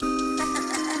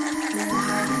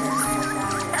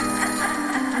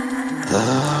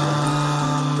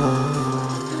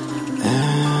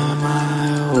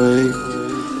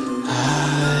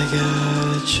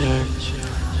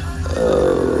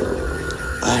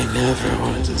I never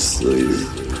went to sleep.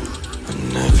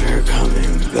 I'm never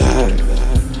coming back.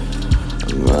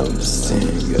 I'm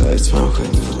seeing guys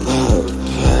smoking a lot of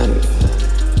pipe.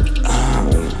 I'm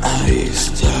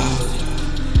iced out.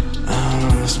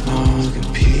 I'm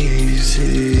smoking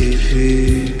PCP.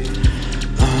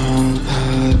 I'm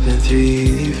popping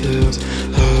 3D pills.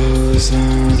 Hoes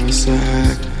on the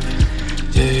sack.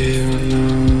 They don't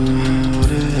know how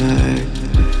to act.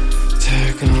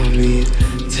 Tech on me,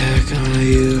 tech on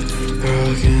you.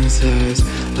 Broken sides,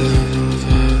 love,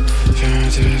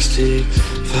 fantastic.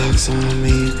 Fox on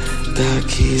me, dot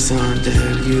keys on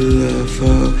that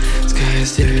UFO.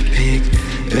 Skies they're pink,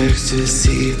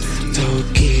 ecstasy,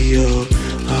 Tokyo,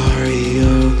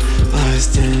 Mario,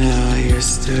 blasting out your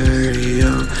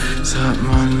stereo. Suck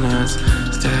my nuts,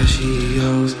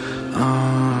 stachios,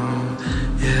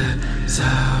 yeah,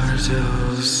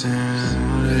 sourdough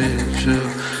sandwich,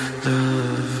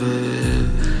 love it,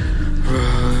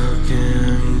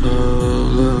 rockin'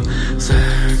 bolo,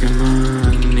 sack of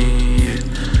money,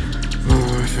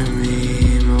 more for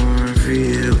me, more for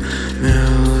you,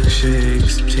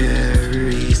 milkshakes,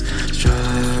 cherries,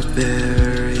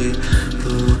 strawberry,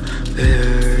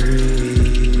 blueberries,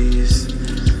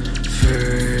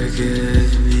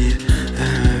 forgive me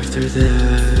after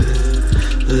that,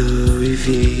 Louis V,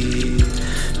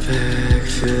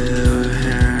 backfill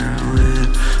heroin,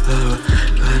 oh,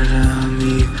 got it on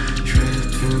me,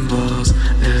 tripping balls,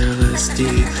 LSD,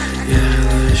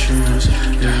 yellow shrooms,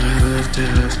 yellow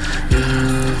dust,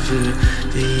 yellow fit,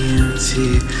 DMT,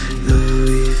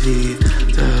 Louis V,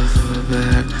 duffel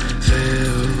bag,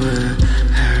 filled with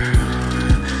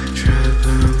heroin,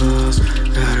 tripping balls,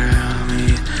 got it on me,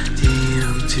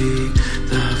 DMT,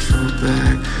 duffel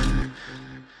bag.